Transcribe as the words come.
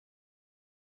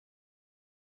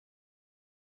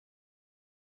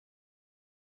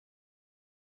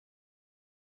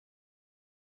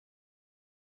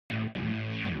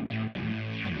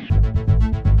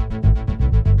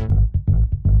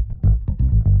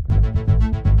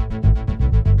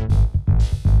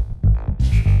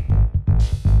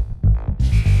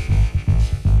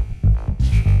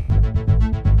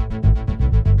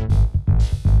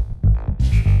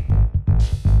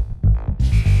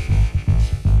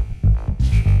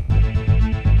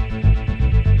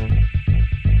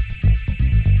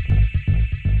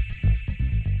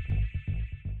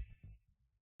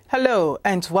Hello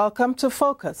and welcome to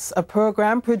Focus, a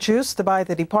program produced by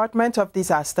the Department of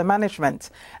Disaster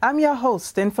Management. I'm your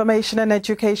host, Information and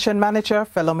Education Manager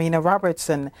Philomena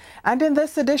Robertson, and in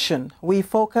this edition, we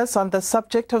focus on the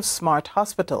subject of smart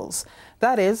hospitals,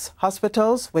 that is,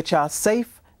 hospitals which are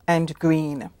safe and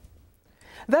green.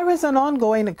 There is an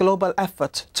ongoing global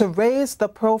effort to raise the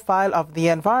profile of the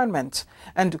environment,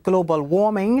 and global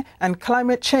warming and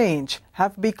climate change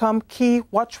have become key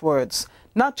watchwords,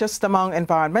 not just among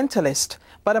environmentalists,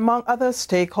 but among other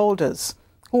stakeholders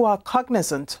who are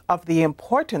cognizant of the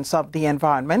importance of the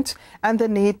environment and the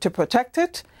need to protect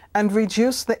it and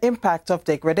reduce the impact of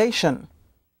degradation.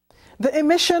 The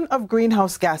emission of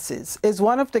greenhouse gases is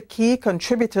one of the key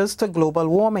contributors to global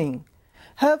warming.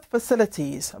 Health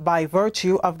facilities, by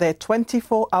virtue of their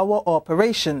 24-hour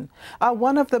operation, are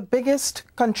one of the biggest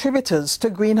contributors to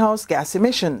greenhouse gas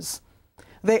emissions.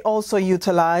 They also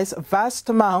utilize vast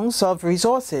amounts of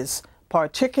resources,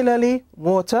 particularly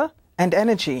water and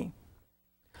energy.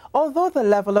 Although the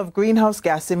level of greenhouse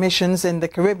gas emissions in the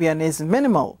Caribbean is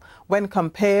minimal when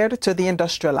compared to the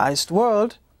industrialized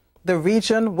world, the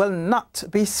region will not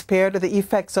be spared the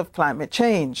effects of climate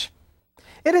change.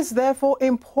 It is therefore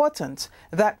important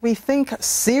that we think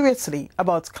seriously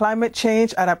about climate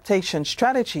change adaptation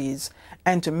strategies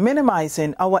and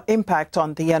minimizing our impact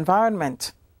on the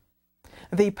environment.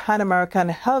 The Pan American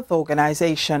Health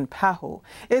Organization, PAHO,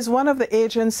 is one of the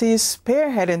agencies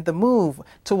spearheading the move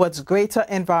towards greater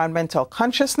environmental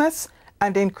consciousness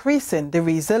and increasing the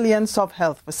resilience of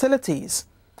health facilities,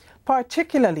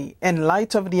 particularly in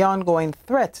light of the ongoing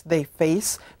threat they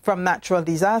face from natural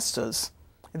disasters,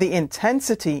 the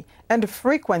intensity and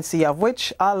frequency of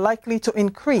which are likely to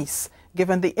increase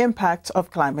given the impact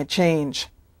of climate change.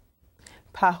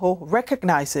 PAHO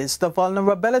recognizes the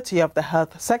vulnerability of the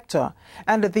health sector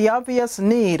and the obvious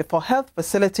need for health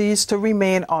facilities to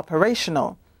remain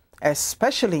operational,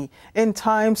 especially in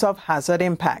times of hazard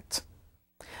impact.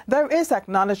 There is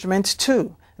acknowledgement,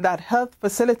 too, that health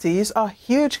facilities are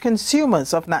huge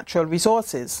consumers of natural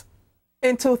resources.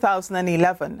 In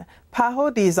 2011,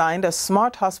 PAHO designed a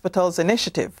Smart Hospitals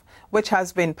initiative, which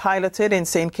has been piloted in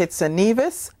St. Kitts and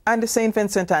Nevis and St.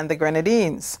 Vincent and the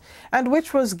Grenadines, and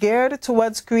which was geared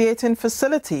towards creating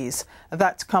facilities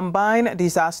that combine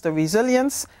disaster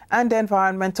resilience and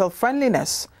environmental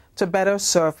friendliness to better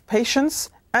serve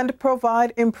patients and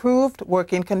provide improved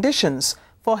working conditions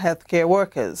for healthcare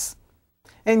workers.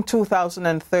 In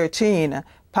 2013,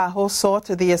 PAHO sought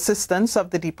the assistance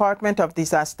of the Department of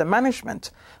Disaster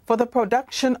Management for the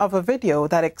production of a video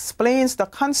that explains the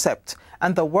concept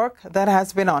and the work that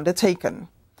has been undertaken.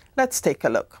 Let's take a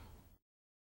look.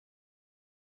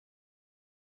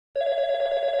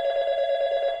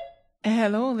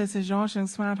 Hello, this is Georgetown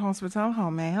Smart Hospital. How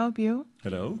may I help you?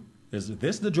 Hello, is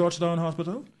this the Georgetown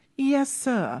Hospital? Yes,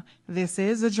 sir. This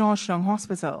is the Georgetown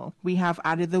Hospital. We have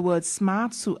added the word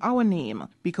smart to our name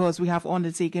because we have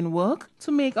undertaken work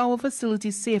to make our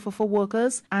facilities safer for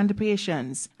workers and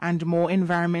patients and more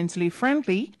environmentally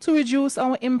friendly to reduce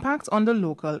our impact on the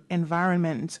local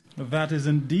environment. That is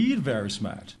indeed very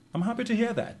smart. I'm happy to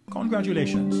hear that.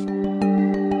 Congratulations.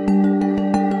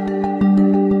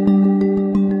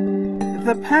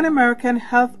 The Pan American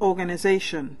Health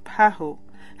Organization, PAHO,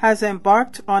 has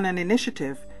embarked on an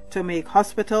initiative to make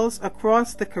hospitals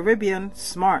across the Caribbean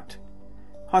smart.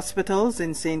 Hospitals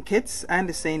in St. Kitts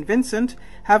and St. Vincent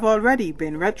have already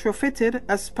been retrofitted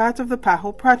as part of the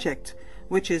PAHO project,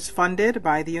 which is funded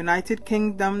by the United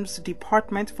Kingdom's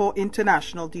Department for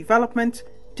International Development,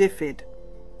 DFID.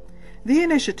 The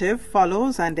initiative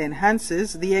follows and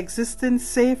enhances the existing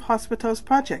Safe Hospitals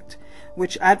project,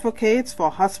 which advocates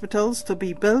for hospitals to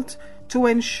be built to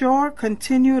ensure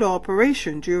continued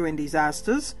operation during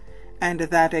disasters, and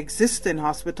that existing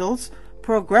hospitals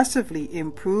progressively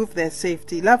improve their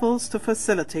safety levels to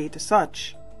facilitate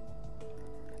such.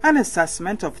 An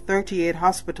assessment of 38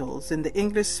 hospitals in the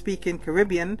English-speaking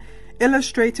Caribbean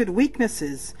illustrated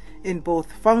weaknesses in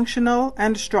both functional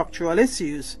and structural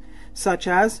issues, such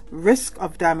as risk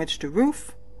of damage to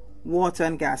roof, water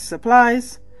and gas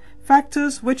supplies,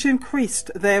 factors which increased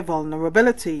their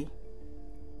vulnerability.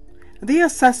 The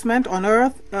assessment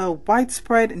unearthed a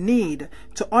widespread need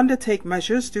to undertake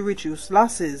measures to reduce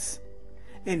losses.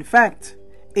 In fact,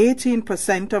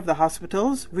 18% of the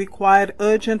hospitals required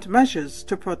urgent measures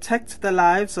to protect the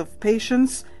lives of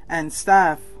patients and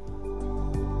staff.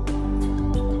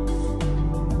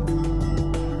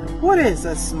 What is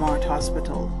a smart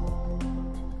hospital?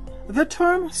 The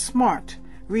term SMART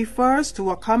refers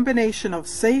to a combination of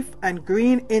safe and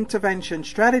green intervention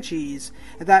strategies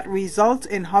that result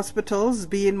in hospitals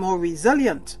being more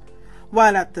resilient,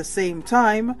 while at the same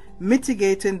time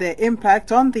mitigating their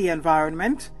impact on the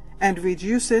environment and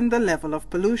reducing the level of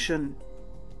pollution.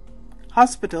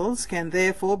 Hospitals can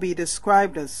therefore be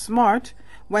described as smart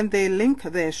when they link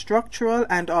their structural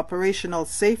and operational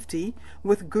safety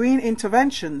with green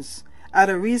interventions at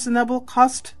a reasonable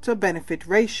cost-to-benefit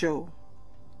ratio.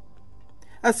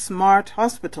 A smart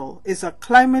hospital is a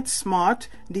climate-smart,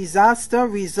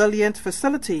 disaster-resilient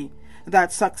facility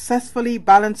that successfully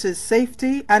balances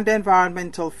safety and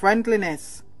environmental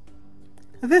friendliness.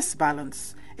 This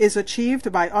balance is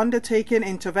achieved by undertaking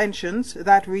interventions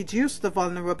that reduce the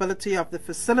vulnerability of the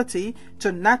facility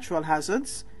to natural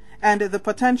hazards and the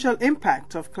potential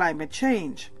impact of climate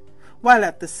change, while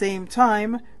at the same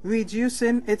time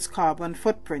reducing its carbon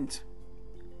footprint.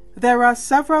 There are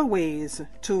several ways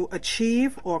to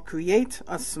achieve or create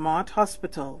a smart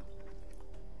hospital.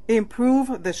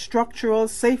 Improve the structural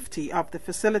safety of the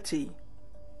facility.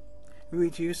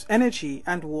 Reduce energy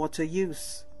and water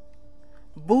use.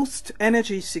 Boost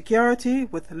energy security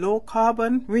with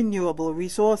low-carbon renewable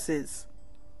resources.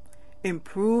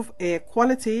 Improve air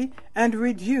quality and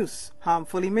reduce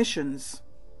harmful emissions.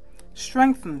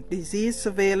 Strengthen disease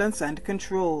surveillance and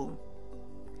control.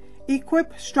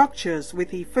 Equip structures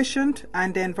with efficient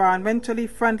and environmentally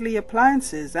friendly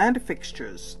appliances and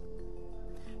fixtures.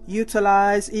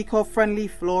 Utilize eco-friendly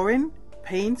flooring,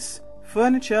 paints,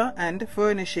 furniture and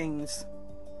furnishings.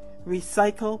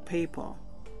 Recycle paper.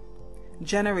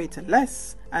 Generate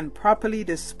less and properly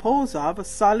dispose of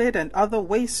solid and other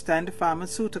waste and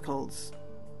pharmaceuticals.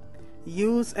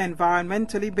 Use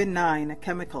environmentally benign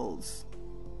chemicals.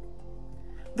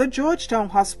 The Georgetown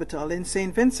Hospital in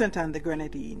St. Vincent and the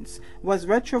Grenadines was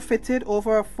retrofitted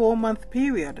over a 4-month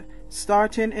period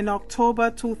starting in October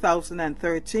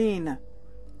 2013.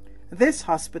 This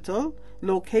hospital,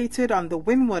 located on the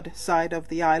windward side of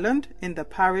the island in the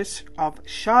parish of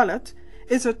Charlotte,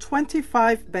 is a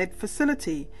 25-bed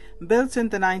facility built in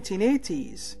the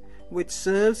 1980s, which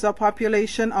serves a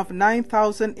population of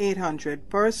 9,800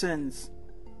 persons.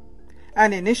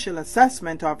 An initial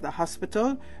assessment of the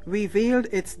hospital revealed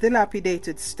its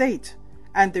dilapidated state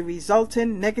and the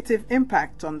resulting negative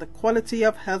impact on the quality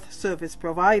of health service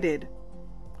provided.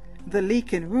 The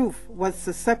leaking roof was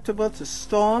susceptible to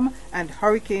storm and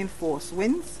hurricane-force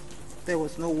winds. There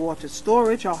was no water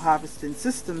storage or harvesting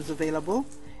systems available,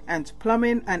 and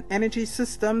plumbing and energy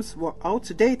systems were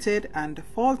outdated and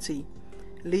faulty,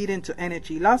 leading to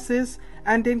energy losses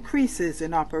and increases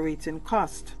in operating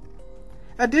cost.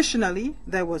 Additionally,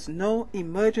 there was no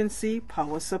emergency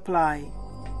power supply.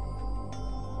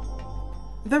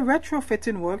 The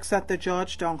retrofitting works at the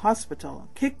Georgetown Hospital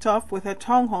kicked off with a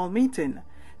town hall meeting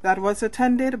that was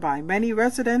attended by many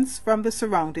residents from the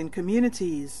surrounding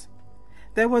communities.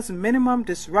 There was minimum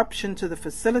disruption to the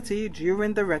facility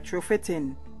during the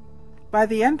retrofitting. By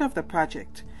the end of the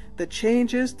project, the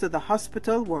changes to the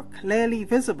hospital were clearly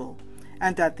visible,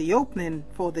 and at the opening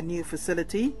for the new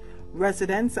facility,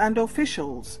 residents and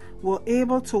officials were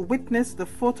able to witness the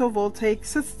photovoltaic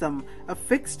system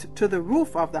affixed to the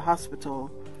roof of the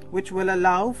hospital, which will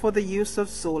allow for the use of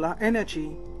solar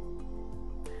energy.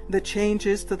 The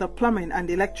changes to the plumbing and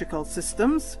electrical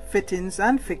systems, fittings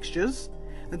and fixtures,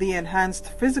 the enhanced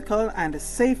physical and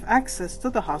safe access to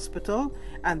the hospital,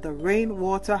 and the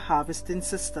rainwater harvesting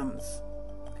systems.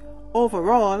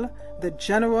 Overall, the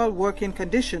general working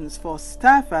conditions for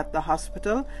staff at the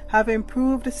hospital have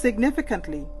improved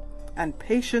significantly, and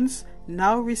patients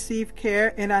now receive care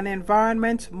in an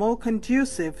environment more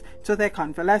conducive to their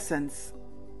convalescence.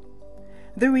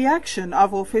 The reaction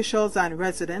of officials and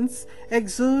residents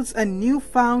exudes a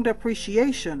newfound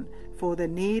appreciation for the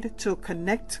need to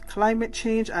connect climate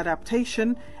change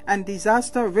adaptation and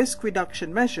disaster risk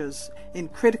reduction measures in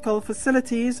critical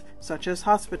facilities such as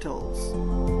hospitals.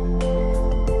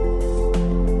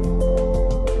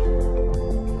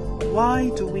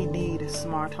 Why do we need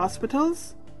smart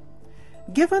hospitals?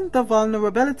 Given the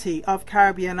vulnerability of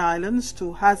Caribbean islands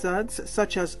to hazards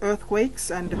such as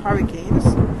earthquakes and hurricanes,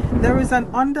 there is an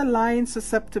underlying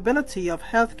susceptibility of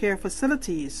healthcare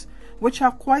facilities which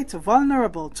are quite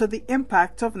vulnerable to the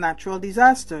impact of natural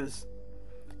disasters.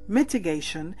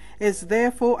 Mitigation is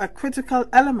therefore a critical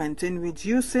element in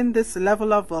reducing this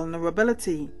level of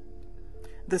vulnerability.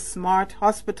 The Smart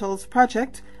Hospitals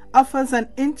project offers an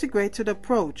integrated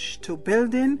approach to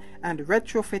building and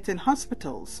retrofitting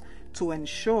hospitals to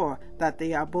ensure that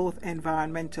they are both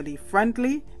environmentally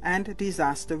friendly and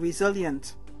disaster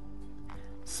resilient.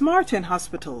 Smarting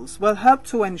hospitals will help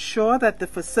to ensure that the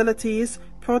facilities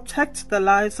protect the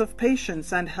lives of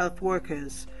patients and health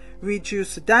workers,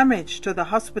 reduce damage to the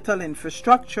hospital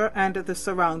infrastructure and the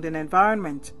surrounding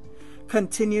environment,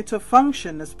 continue to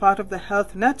function as part of the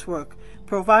health network,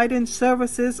 providing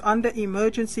services under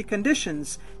emergency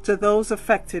conditions to those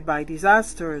affected by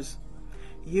disasters.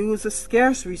 Use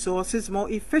scarce resources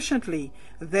more efficiently,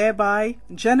 thereby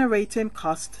generating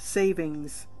cost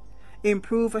savings.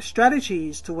 Improve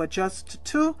strategies to adjust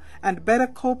to and better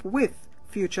cope with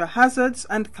future hazards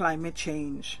and climate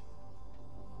change.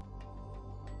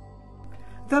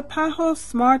 The PAHO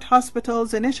Smart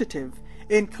Hospitals Initiative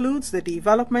includes the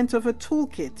development of a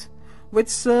toolkit, which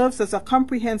serves as a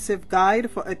comprehensive guide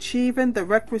for achieving the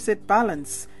requisite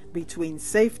balance between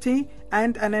safety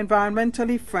and an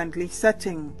environmentally friendly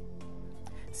setting.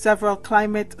 Several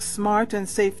climate smart and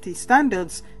safety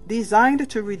standards designed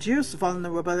to reduce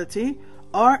vulnerability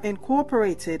are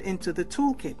incorporated into the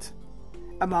toolkit.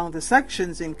 Among the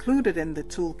sections included in the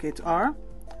toolkit are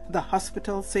the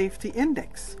Hospital Safety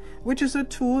Index, which is a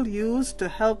tool used to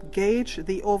help gauge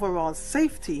the overall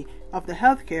safety of the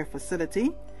healthcare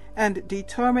facility and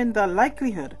determine the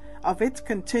likelihood of it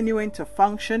continuing to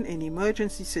function in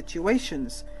emergency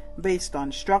situations based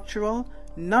on structural,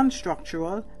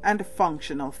 non-structural, and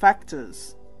functional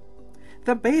factors.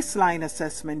 The Baseline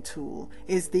Assessment tool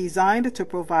is designed to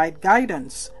provide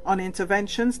guidance on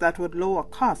interventions that would lower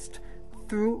cost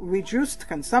through reduced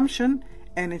consumption,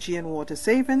 energy and water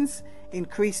savings,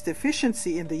 increased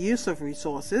efficiency in the use of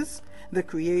resources, the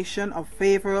creation of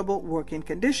favorable working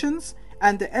conditions,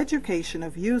 and the education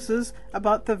of users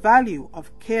about the value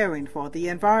of caring for the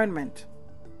environment.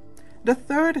 The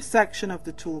third section of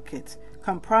the toolkit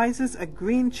comprises a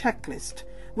green checklist,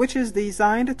 which is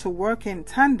designed to work in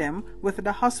tandem with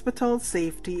the Hospital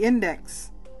Safety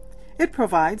Index. It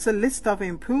provides a list of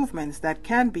improvements that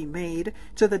can be made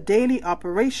to the daily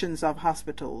operations of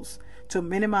hospitals to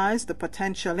minimize the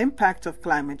potential impact of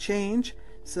climate change,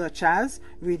 such as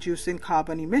reducing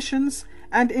carbon emissions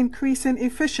and increasing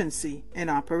efficiency in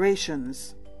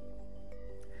operations.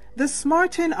 The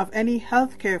smarting of any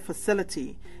healthcare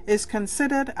facility is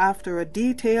considered after a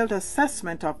detailed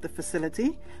assessment of the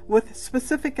facility, with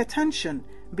specific attention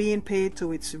being paid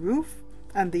to its roof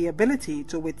and the ability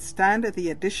to withstand the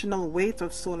additional weight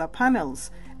of solar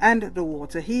panels and the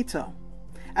water heater,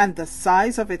 and the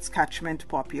size of its catchment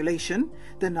population,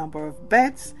 the number of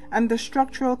beds, and the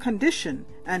structural condition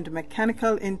and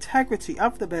mechanical integrity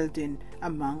of the building,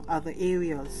 among other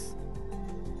areas.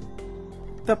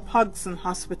 The Pogson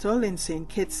Hospital in St.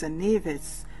 Kitts and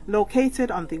Nevis,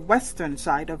 located on the western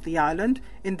side of the island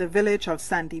in the village of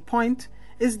Sandy Point,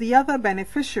 is the other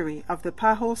beneficiary of the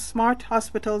PAHO Smart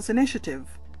Hospitals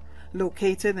Initiative.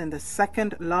 Located in the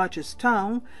second largest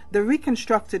town, the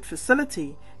reconstructed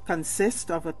facility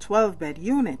consists of a 12-bed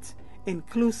unit,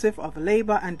 inclusive of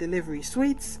labor and delivery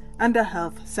suites and a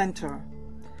health center.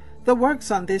 The works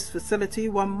on this facility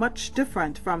were much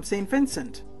different from St.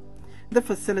 Vincent. The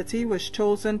facility was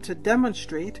chosen to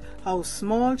demonstrate how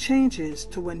small changes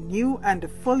to a new and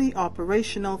fully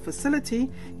operational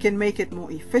facility can make it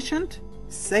more efficient,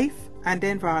 safe, and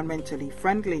environmentally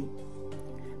friendly.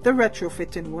 The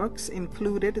retrofitting works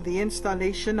included the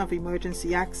installation of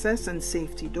emergency access and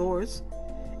safety doors,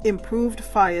 improved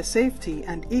fire safety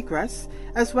and egress,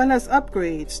 as well as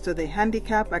upgrades to the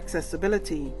handicap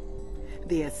accessibility,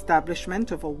 the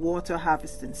establishment of a water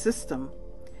harvesting system,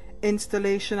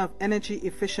 installation of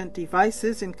energy-efficient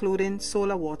devices including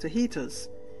solar water heaters,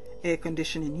 air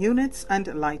conditioning units, and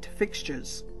light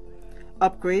fixtures,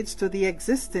 upgrades to the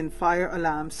existing fire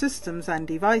alarm systems and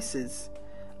devices,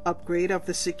 upgrade of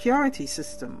the security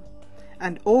system,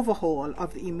 and overhaul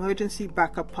of the emergency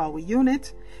backup power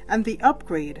unit, and the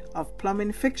upgrade of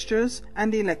plumbing fixtures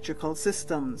and electrical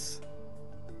systems.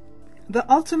 The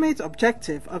ultimate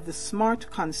objective of the SMART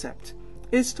concept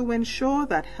is to ensure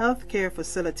that healthcare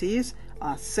facilities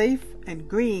are safe and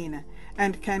green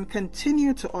and can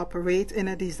continue to operate in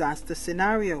a disaster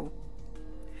scenario.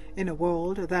 In a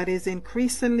world that is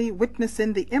increasingly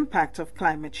witnessing the impact of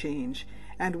climate change,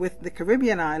 and with the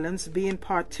Caribbean islands being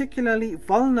particularly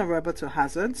vulnerable to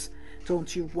hazards,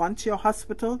 don't you want your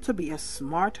hospital to be a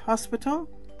smart hospital?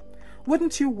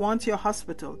 Wouldn't you want your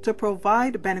hospital to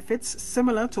provide benefits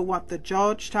similar to what the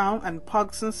Georgetown and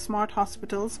Pogson Smart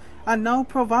Hospitals are now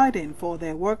providing for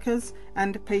their workers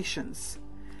and patients?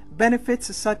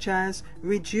 Benefits such as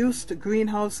reduced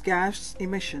greenhouse gas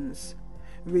emissions,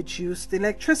 reduced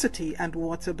electricity and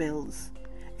water bills,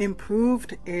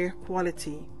 improved air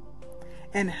quality,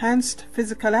 enhanced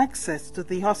physical access to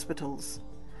the hospitals,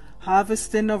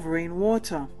 harvesting of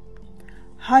rainwater,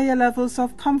 higher levels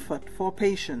of comfort for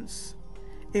patients,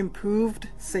 improved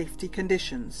safety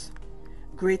conditions,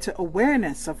 greater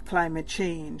awareness of climate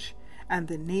change, and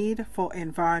the need for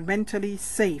environmentally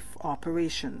safe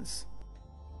operations.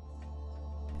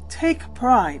 Take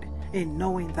pride in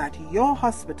knowing that your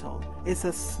hospital is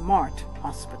a smart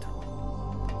hospital.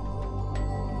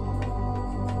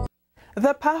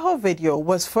 The PAHO video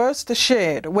was first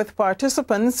shared with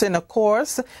participants in a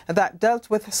course that dealt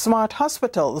with smart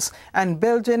hospitals and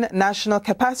building national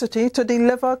capacity to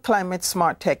deliver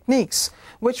climate-smart techniques,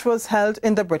 which was held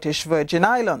in the British Virgin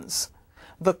Islands.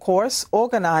 The course,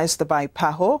 organized by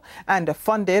PAHO and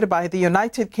funded by the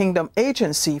United Kingdom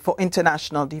Agency for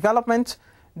International Development,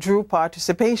 drew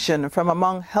participation from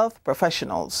among health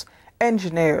professionals,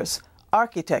 engineers,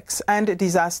 architects and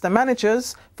disaster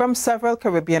managers from several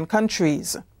Caribbean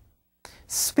countries.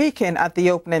 Speaking at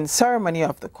the opening ceremony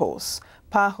of the course,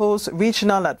 PAHO's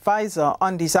Regional Advisor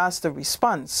on Disaster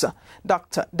Response,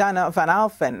 Dr. Dana Van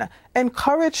Alphen,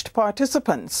 encouraged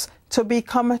participants to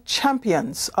become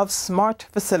champions of smart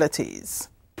facilities.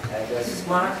 The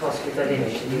Smart Hospital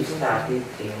Initiative started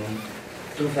in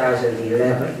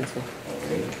 2011.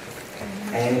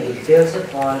 And it builds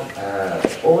upon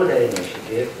older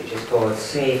initiative, which is called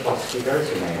Safe Hospitals.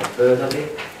 You may have heard of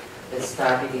it. That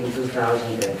started in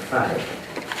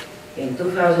 2005. In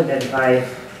 2005,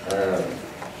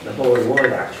 the whole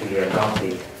world actually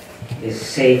adopted this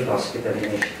Safe Hospital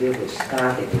Initiative, which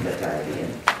started in the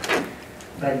Caribbean.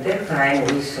 But at that time,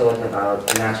 we thought about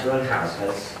natural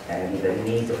hazards and the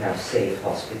need to have safe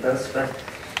hospitals, but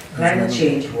climate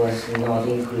change was not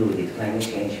included. Climate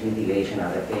change mitigation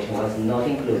adaptation was not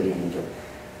included into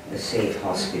the Safe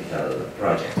Hospital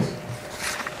project.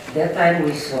 At that time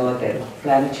we saw that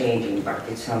climate change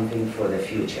impacted something for the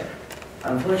future.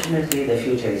 Unfortunately, the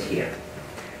future is here.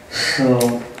 So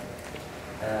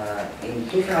in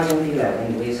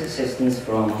 2011, with assistance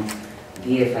from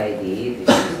DFID, which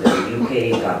is the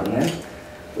UK government,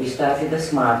 we started the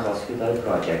Smart Hospital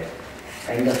project.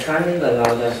 And the funding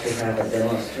allowed us to have a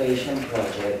demonstration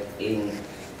project in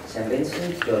St.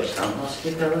 Vincent, Georgetown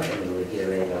Hospital, and you will hear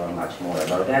later on much more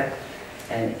about that,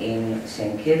 and in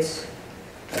St. Kitts,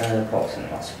 Paulson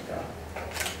Hospital.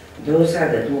 Those are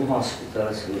the two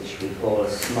hospitals which we call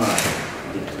smart,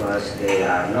 because they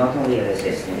are not only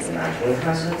resistant to natural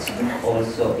hazards, but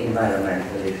also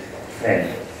environmentally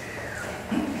friendly.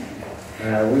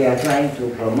 We are trying to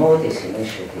promote this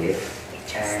initiative,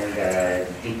 and the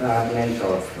Department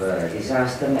of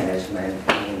Disaster Management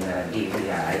in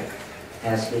BVI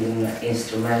has been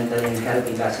instrumental in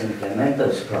helping us implement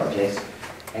those projects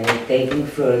and taking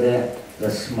further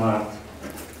the Smart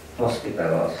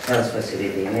Hospital or Health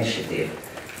Facility Initiative,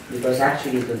 because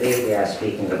actually today they are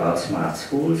speaking about smart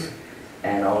schools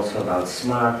and also about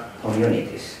smart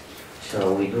communities.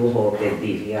 So we do hope that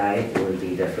BVI will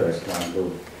be the first one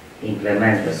to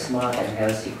implement the smart and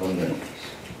healthy communities.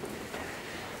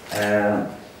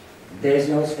 There is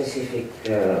no specific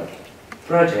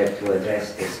project to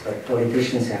address this, but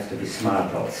politicians have to be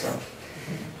smart also.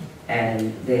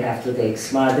 And they have to take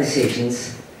smart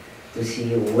decisions to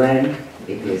see when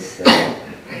it is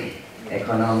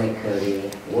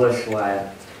economically worthwhile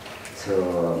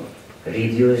to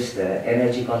reduce the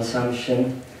energy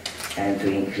consumption and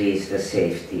to increase the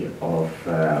safety of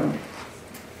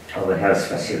a health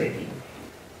facility.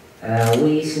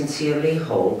 We sincerely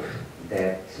hope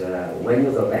that when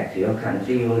you go back to your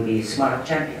country, you will be smart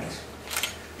champions,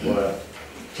 or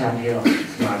champion of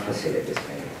smart facilities,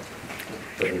 maybe,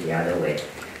 put it the other way.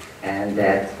 And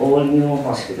that all new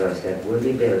hospitals that will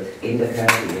be built in the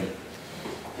Caribbean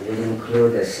will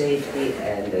include the safety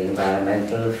and the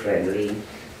environmental friendly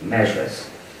measures.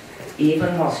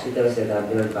 Even hospitals that are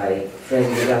built by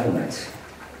friendly governments,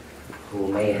 who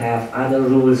may have other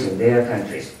rules in their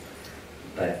countries.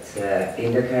 But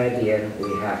in the Caribbean,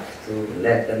 we have to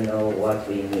let them know what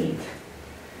we need.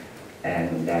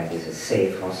 And that is a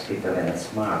safe hospital and a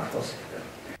smart hospital.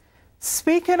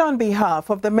 Speaking on behalf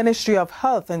of the Ministry of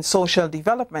Health and Social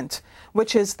Development,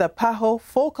 which is the PAHO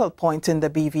focal point in the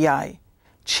BVI,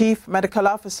 Chief Medical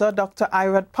Officer Dr.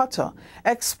 Irad Potter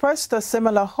expressed a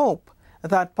similar hope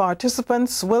that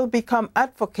participants will become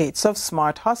advocates of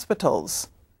smart hospitals.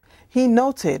 He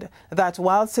noted that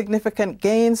while significant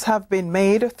gains have been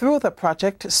made through the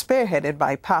project spearheaded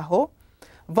by PAHO,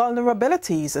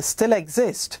 vulnerabilities still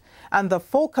exist, and the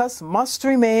focus must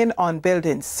remain on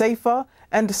building safer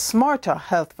and smarter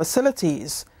health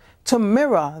facilities to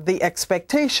mirror the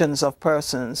expectations of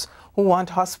persons who want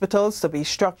hospitals to be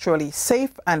structurally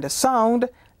safe and sound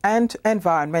and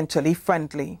environmentally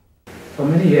friendly. For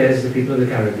many years, the people of the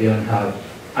Caribbean have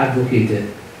advocated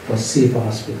for safer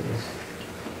hospitals.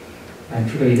 And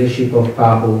through the leadership of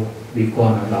PAHO, we've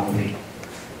gone a long way.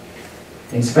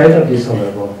 In spite of this,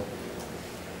 however,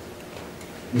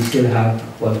 we still have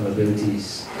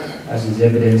vulnerabilities, as is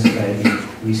evidenced by the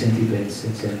recent events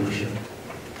in St. Lucia.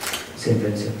 St.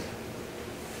 Vincent.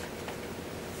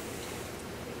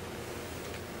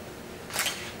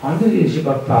 Under the leadership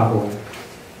of PAHO,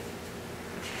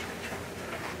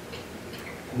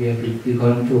 we have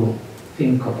begun to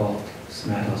think about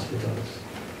smart hospitals.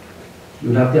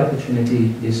 You'll have the opportunity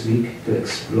this week to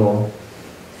explore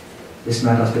the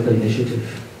Smart Hospital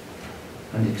Initiative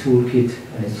and the toolkit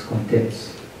and its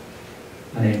contents.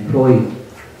 And I implore you,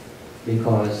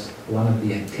 because one of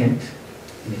the intent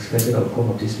and expected outcome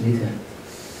of this meeting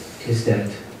is that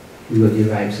we will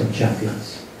derive some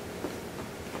champions.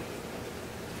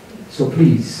 So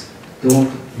please,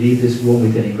 don't leave this room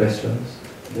with any questions.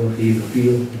 Don't leave the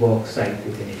field work site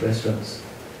with any questions.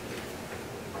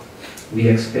 We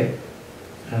expect,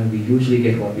 and we usually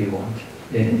get what we want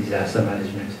in disaster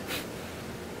management.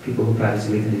 People who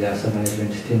participate in disaster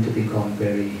management tend to become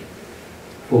very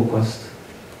focused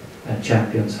and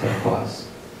champions for the cause.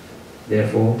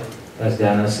 Therefore, as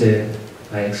Dana said,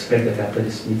 I expect that after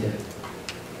this meeting,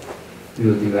 we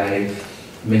will derive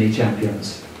many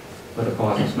champions for the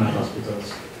cause of smart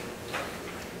hospitals.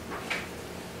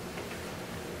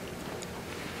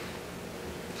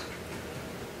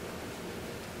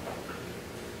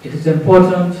 It is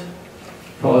important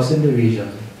for us in the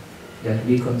region that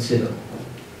we consider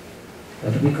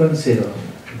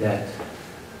that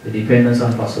the dependence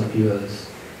on fossil fuels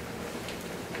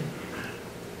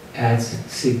adds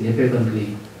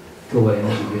significantly to our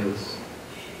energy bills,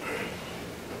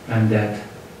 and that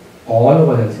all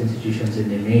our health institutions in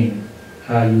the main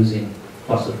are using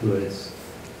fossil fuels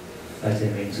as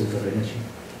their main source of energy.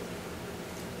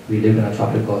 We live in a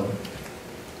tropical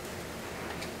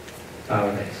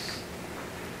paradise,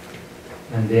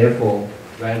 and therefore,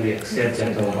 while we accept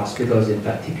that our hospitals in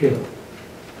particular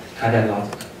add a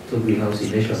lot to greenhouse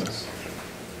emissions,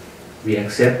 we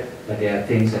accept that there are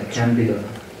things that can be done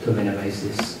to minimize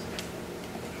this.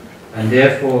 And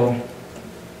therefore,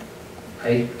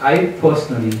 I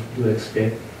personally do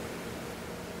expect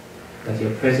that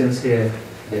your presence here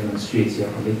demonstrates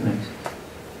your commitment,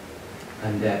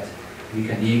 and that we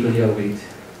can eagerly await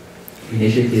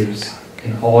initiatives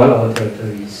in all our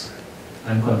territories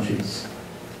and countries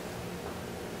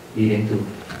leading to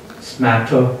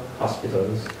smarter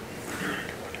hospitals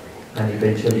and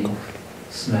eventually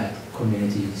smart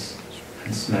communities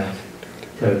and smart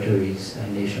territories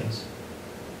and nations.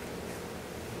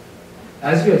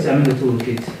 As we examine the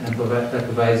toolkit that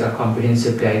provides a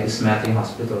comprehensive guide to smarting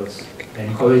hospitals, I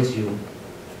encourage you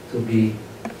to be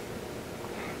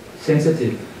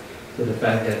sensitive to the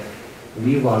fact that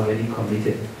we've already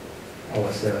committed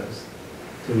ourselves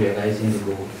to realizing the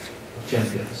goal of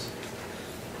champions,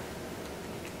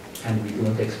 and we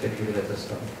don't expect you to let us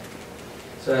down.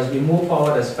 So as we move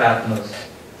forward as partners,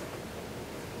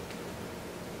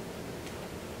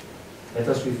 let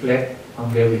us reflect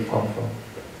on where we've come from.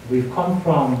 We've come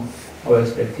from our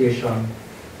expectation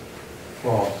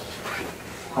for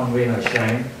come rain or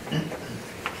shine,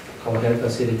 our health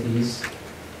facilities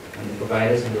and the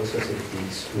providers in those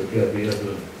facilities will be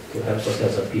available to help us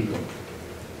as a people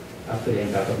after the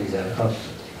impact of these health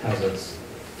hazards.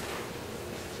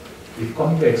 We've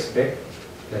come to expect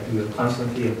that we will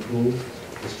constantly improve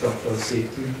the structural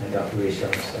safety and the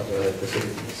operations of our health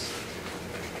facilities.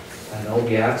 And now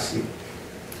we ask you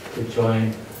to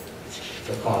join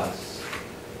the cause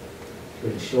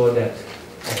to ensure that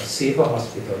our safer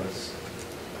hospitals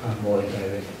are more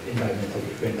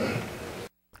environmentally friendly.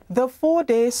 The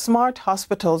 4-day Smart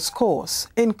Hospitals course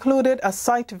included a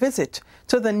site visit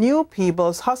to the new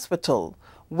Peebles Hospital,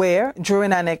 where,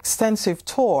 during an extensive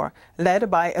tour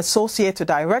led by Associate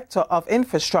Director of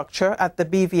Infrastructure at the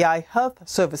BVI Health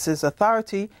Services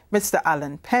Authority, Mr.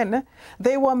 Alan Penn,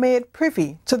 they were made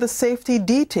privy to the safety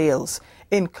details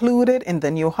included in the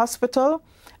new hospital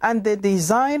and the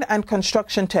design and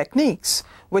construction techniques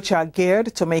which are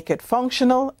geared to make it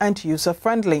functional and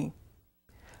user-friendly.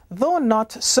 Though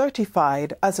not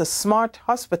certified as a smart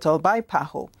hospital by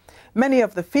PAHO, many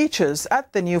of the features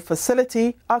at the new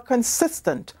facility are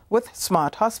consistent with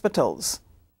smart hospitals.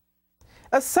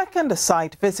 A second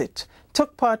site visit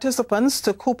took participants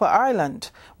to Cooper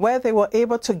Island, where they were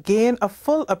able to gain a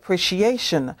full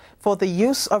appreciation for the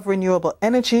use of renewable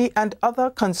energy and other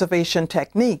conservation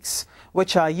techniques,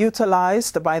 which are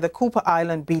utilized by the Cooper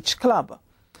Island Beach Club.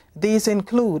 These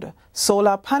include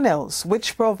solar panels,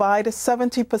 which provide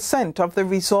 70% of the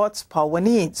resort's power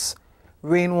needs,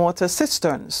 rainwater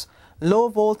cisterns,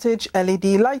 low-voltage LED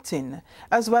lighting,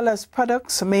 as well as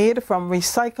products made from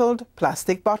recycled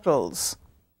plastic bottles.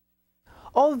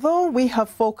 Although we have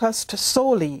focused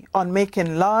solely on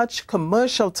making large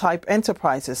commercial-type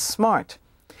enterprises smart,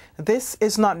 this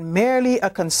is not merely a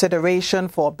consideration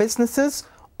for businesses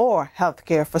or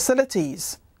healthcare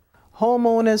facilities.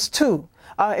 Homeowners, too,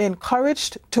 are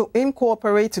encouraged to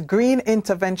incorporate green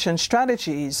intervention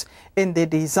strategies in the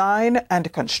design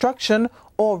and construction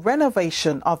or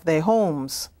renovation of their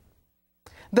homes.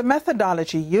 The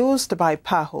methodology used by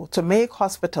PAHO to make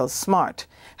hospitals smart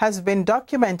has been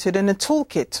documented in a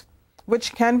toolkit,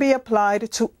 which can be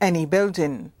applied to any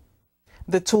building.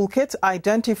 The toolkit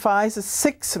identifies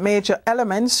 6 major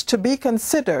elements to be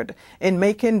considered in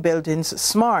making buildings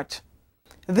smart.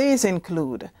 These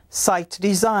include site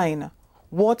design,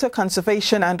 water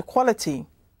conservation and quality,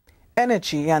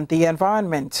 energy and the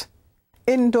environment,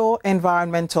 indoor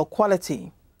environmental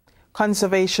quality,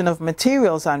 conservation of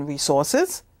materials and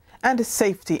resources, and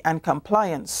safety and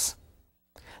compliance.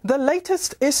 The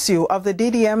latest issue of the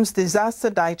DDM's Disaster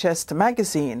Digest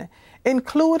magazine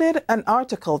included an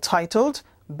article titled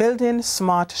Building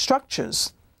Smart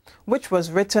Structures, which was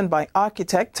written by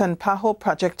architect and PAHO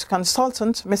project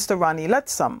consultant Mr. Ronnie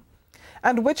Letsam,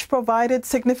 and which provided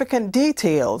significant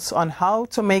details on how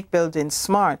to make buildings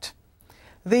smart.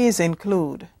 These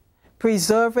include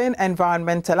preserving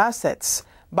environmental assets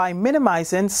by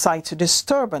minimizing site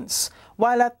disturbance,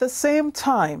 while at the same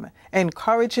time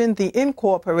encouraging the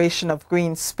incorporation of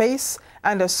green space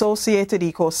and associated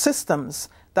ecosystems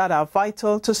that are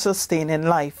vital to sustaining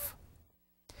life.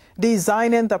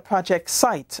 Designing the project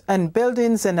site and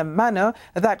buildings in a manner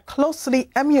that closely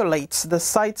emulates the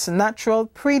site's natural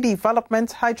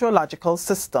pre-development hydrological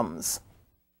systems.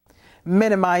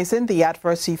 Minimizing the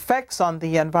adverse effects on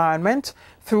the environment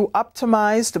through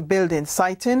optimized building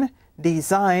siting,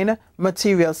 design,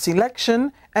 material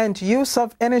selection, and use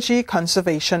of energy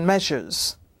conservation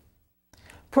measures.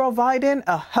 Providing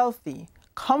a healthy,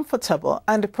 comfortable,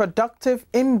 and productive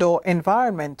indoor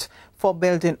environment for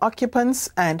building occupants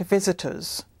and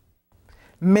visitors.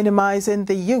 Minimizing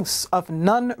the use of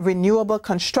non-renewable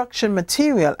construction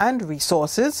material and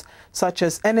resources such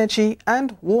as energy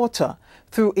and water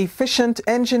through efficient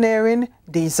engineering,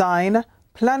 design,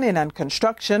 planning and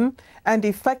construction, and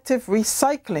effective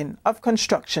recycling of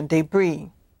construction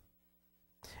debris.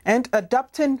 And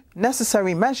adopting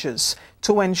necessary measures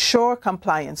to ensure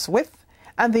compliance with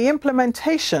and the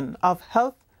implementation of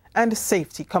health and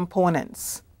safety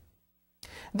components.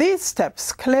 These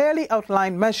steps clearly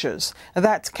outline measures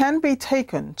that can be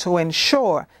taken to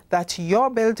ensure that your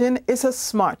building is a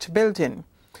smart building,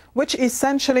 which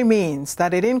essentially means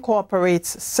that it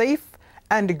incorporates safe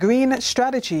and green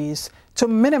strategies to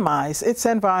minimize its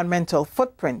environmental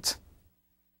footprint.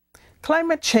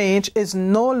 Climate change is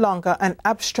no longer an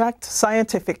abstract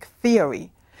scientific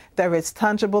theory. There is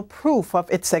tangible proof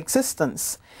of its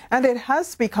existence, and it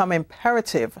has become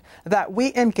imperative that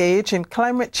we engage in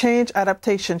climate change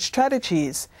adaptation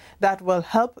strategies that will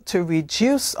help to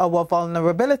reduce our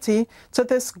vulnerability to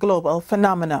this global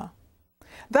phenomena.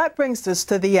 That brings us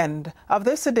to the end of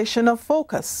this edition of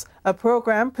Focus, a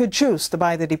program produced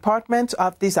by the Department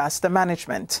of Disaster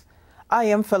Management. I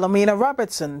am Philomena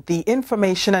Robertson, the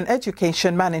Information and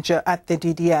Education Manager at the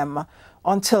DDM.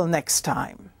 Until next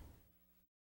time.